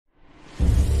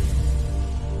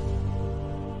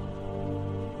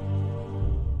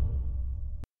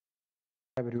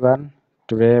Everyone,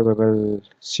 today we will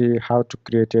see how to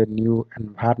create a new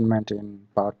environment in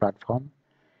Power Platform,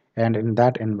 and in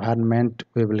that environment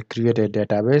we will create a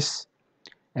database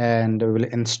and we will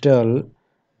install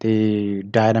the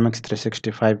Dynamics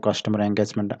 365 customer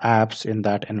engagement apps in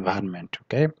that environment.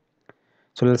 Okay,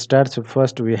 so let's start. So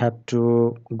first we have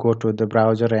to go to the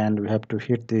browser and we have to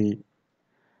hit the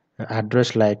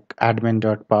address like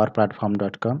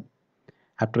admin.powerplatform.com.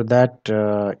 After that,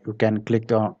 you can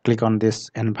click on this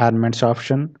environments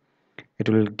option. It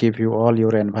will give you all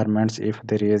your environments if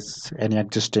there is any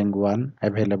existing one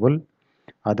available.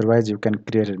 Otherwise, you can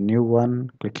create a new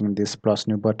one clicking this plus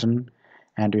new button,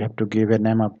 and you have to give a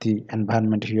name of the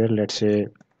environment here. Let's say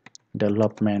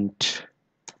development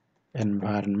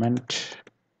environment.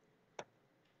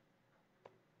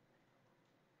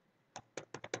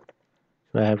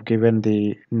 So I have given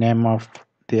the name of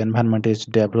the environment is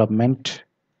development,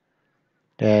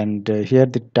 and here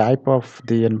the type of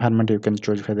the environment you can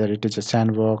choose whether it is a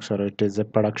sandbox or it is a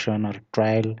production or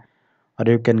trial, or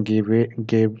you can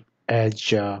give as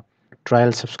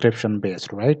trial subscription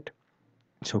based, right?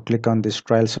 So click on this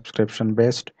trial subscription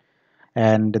based,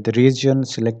 and the region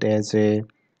select as a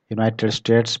United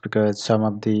States because some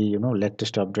of the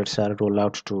latest updates are roll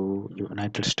out to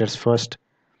United States first.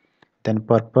 Then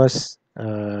purpose,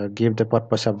 give the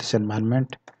purpose of this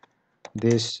environment.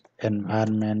 This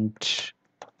environment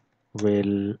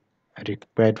will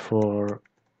required for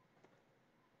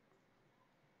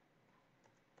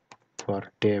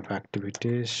dev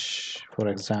activities, for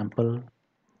example.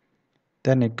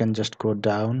 Then you can just go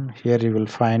down here. You will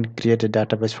find create a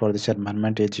database for this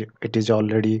environment. It is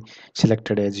already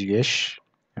selected as yes.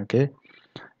 Okay,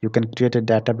 you can create a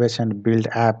database and build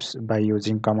apps by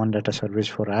using common data service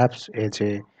for apps as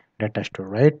a data store,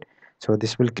 right? So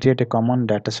this will create a common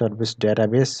data service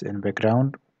database in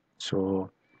background.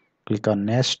 So click on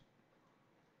next.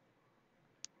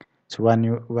 So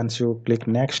once you click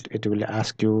next, it will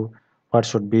ask you what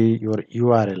should be your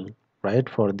URL, right,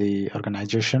 for the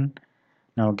organization.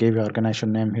 Now give your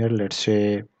organization name here. Let's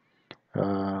say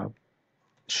uh,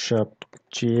 shop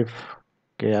chief.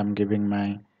 Okay, I'm giving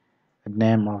my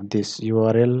name of this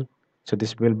URL. So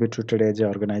this will be treated as an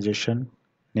organization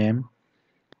name.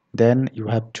 Then you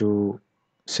have to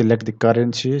select the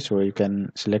currency. So you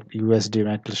can select USD,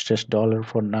 United States dollar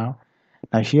for now.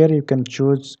 Now here you can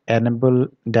choose enable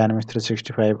Dynamics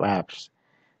 365 apps.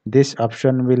 This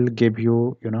option will give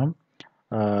you,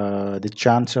 the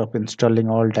chance of installing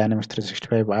all Dynamics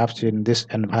 365 apps in this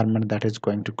environment that is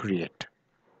going to create.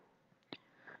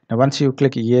 Now once you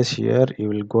click yes here, you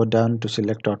will go down to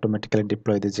select automatically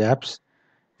deploy these apps.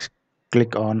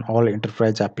 Click on all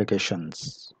enterprise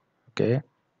applications. Okay,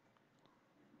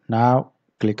 now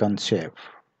click on save.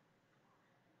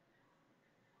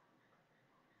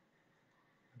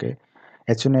 Okay,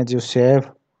 as soon as you save,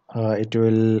 it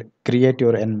will create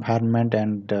your environment,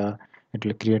 and it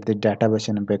will create the database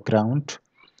in the background,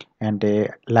 and a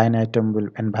line item will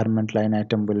environment line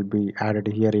item will be added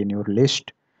here in your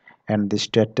list, and the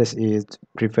status is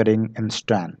preferring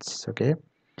instance. Okay,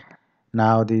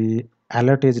 now the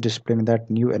alert is displaying that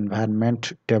new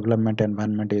environment development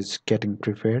environment is getting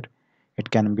prepared. It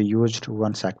can be used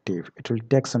once active. It will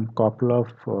take some couple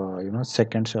of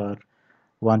seconds or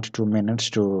 1 to 2 minutes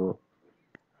to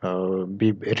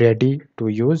be ready to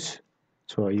use.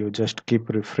 So you just keep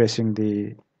refreshing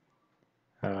the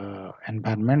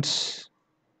environments.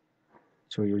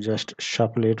 So you just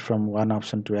shuffle it from one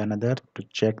option to another to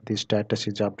check the status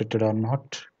is updated or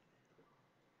not.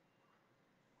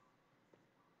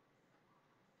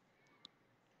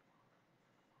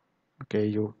 Okay,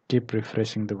 you keep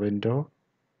refreshing the window.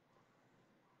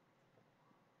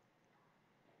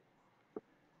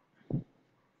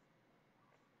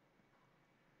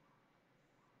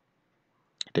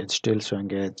 It is still showing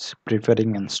as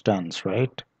preferring instance,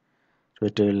 right? So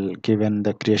it will given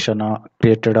the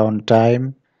created on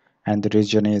time, and the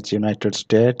region is United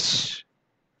States,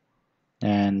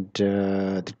 and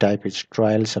the type is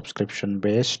trial subscription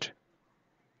based.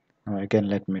 Now again,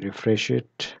 let me refresh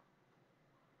it.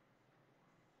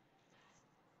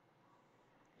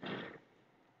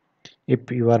 If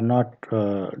you are not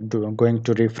going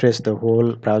to refresh the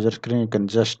whole browser screen, you can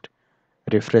just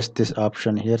refresh this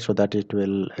option here so that it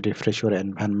will refresh your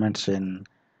environments in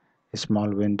a small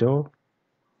window.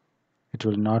 It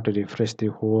will not refresh the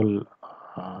whole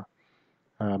uh,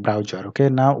 browser. Okay,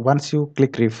 now once you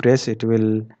click refresh, it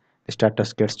will the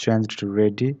status gets changed to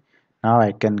ready. Now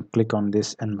I can click on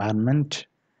this environment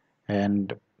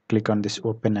and click on this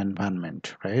open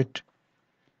environment, right?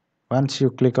 Once you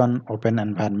click on open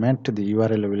environment, the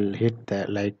URL will hit the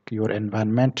like your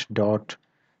environment dot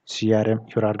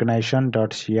crm your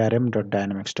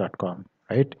organization.crm.dynamics.com,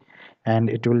 right? And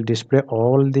it will display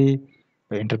all the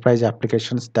enterprise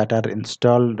applications that are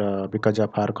installed because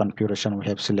of our configuration we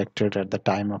have selected at the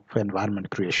time of environment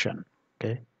creation.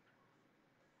 Okay,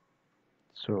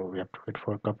 so we have to wait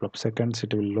for a couple of seconds.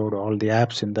 It will load all the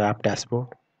apps in the app dashboard.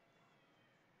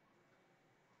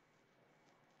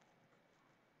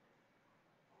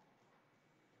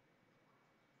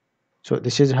 So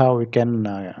this is how we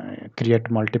can create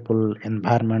multiple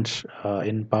environments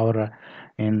in Power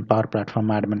Platform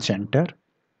Admin Center,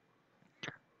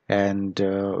 and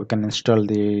we can install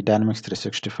the Dynamics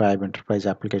 365 enterprise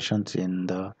applications in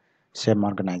the same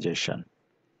organization.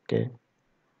 Okay,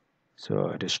 so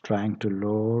it is trying to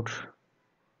load.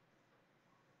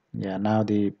 Yeah, now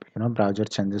the browser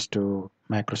changes to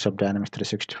Microsoft Dynamics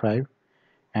 365,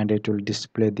 and it will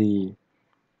display the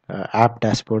app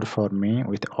dashboard for me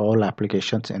with all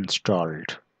applications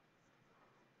installed.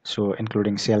 So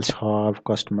including Sales Hub,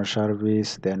 customer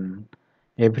service, then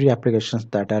every applications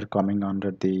that are coming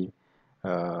under the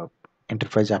uh,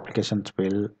 enterprise applications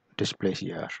will display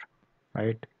here,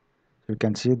 right? You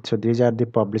can see, so these are the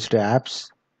published apps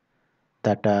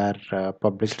that are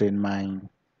published in my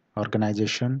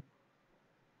organization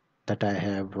that I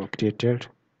have created,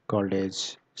 called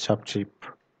as Subchip,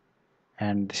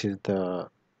 and this is the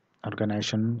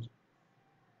organization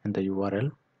in the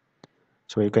URL.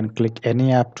 So you can click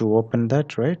any app to open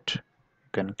that, right? You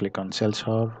can click on Sales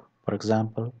Hub, for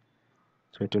example.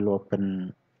 So it will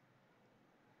open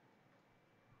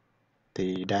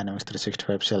the Dynamics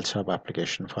 365 Sales Hub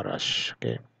application for us.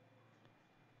 Okay,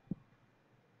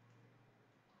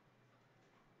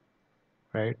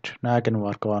 right now I can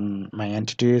work on my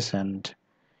entities and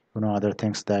other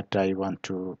things that I want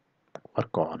to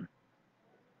work on.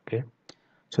 Okay,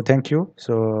 so thank you.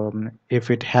 So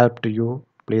if it helped you,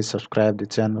 please subscribe the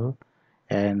channel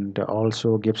and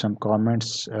also give some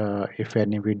comments if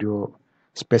any video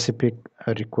specific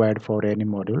required for any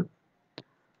module.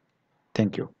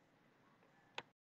 Thank you.